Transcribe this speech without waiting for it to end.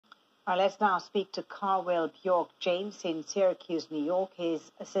Let's now speak to Carwil Bjork-James in Syracuse, New York.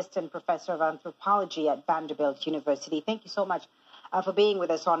 He's Assistant Professor of Anthropology at Vanderbilt University. Thank you so much for being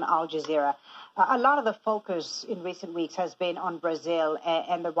with us on Al Jazeera. A lot of the focus in recent weeks has been on Brazil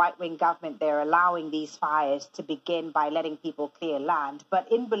and the right-wing government there allowing these fires to begin by letting people clear land.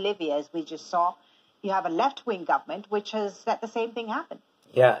 But in Bolivia, as we just saw, you have a left-wing government which has let the same thing happen.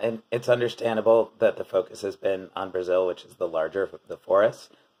 Yeah, and it's understandable that the focus has been on Brazil, which is the larger of the forests.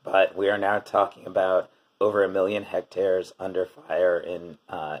 But we are now talking about over 1 million hectares under fire in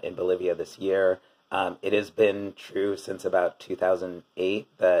Bolivia this year. It has been true since about 2008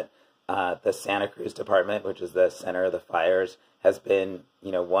 that the Santa Cruz department, which is the center of the fires, has been,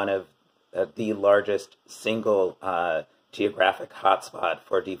 one of the largest single geographic hotspot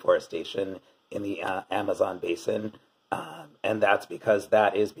for deforestation in the Amazon basin, and that's because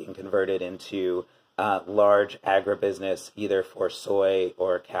that is being converted into large agribusiness, either for soy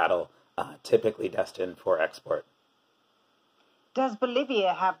or cattle, typically destined for export. Does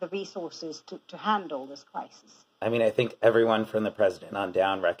Bolivia have the resources to handle this crisis? I mean, I think everyone from the president on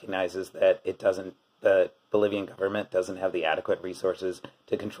down recognizes that the Bolivian government doesn't have the adequate resources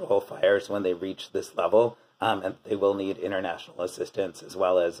to control fires when they reach this level, and they will need international assistance as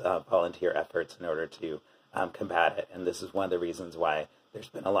well as volunteer efforts in order to combat it. And this is one of the reasons why there's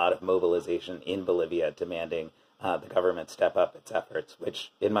been a lot of mobilization in Bolivia demanding the government step up its efforts,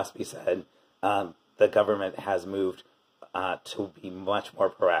 which, it must be said, the government has moved to be much more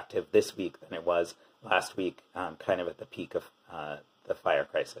proactive this week than it was last week, kind of at the peak of the fire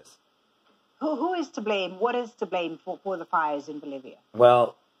crisis. Who is to blame? What is to blame for the fires in Bolivia?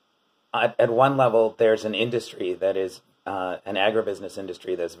 Well, at one level, there's an industry that is an agribusiness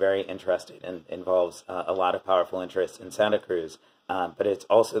industry that's very interested and involves a lot of powerful interests in Santa Cruz. But it's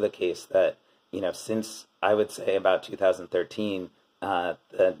also the case that, since I would say about 2013,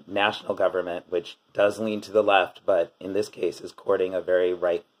 the national government, which does lean to the left, but in this case is courting a very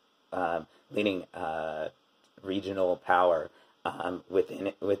right-leaning regional power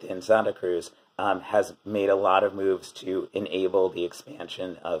within Santa Cruz, has made a lot of moves to enable the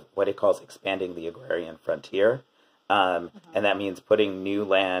expansion of what it calls expanding the agrarian frontier. And that means putting new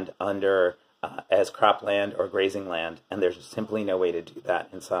land under as cropland or grazing land, and there's simply no way to do that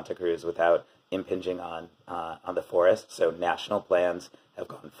in Santa Cruz without impinging on the forest. So national plans have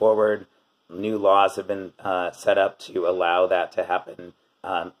gone forward. New laws have been set up to allow that to happen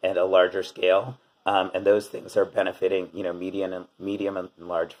at a larger scale, and those things are benefiting medium and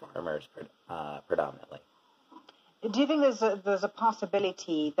large farmers predominantly. Do you think there's a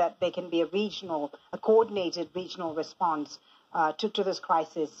possibility that there can be a coordinated regional response to this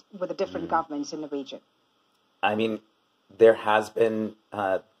crisis with the different governments in the region? I mean, there has been,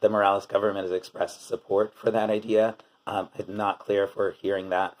 the Morales government has expressed support for that idea. I'm not clear if we're hearing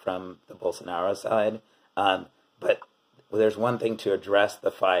that from the Bolsonaro side. But there's one thing to address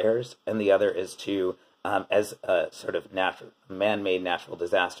the fires, and the other is to, as a sort of man-made natural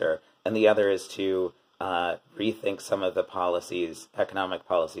disaster, and the other is to rethink some of the economic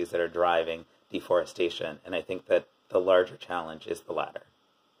policies that are driving deforestation. And I think that the larger challenge is the latter.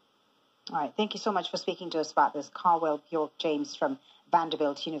 All right. Thank you so much for speaking to us about this. Carwil Bjork-James from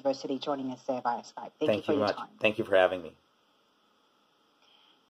Vanderbilt University joining us there via Skype. Thank you for your time. Thank you for having me.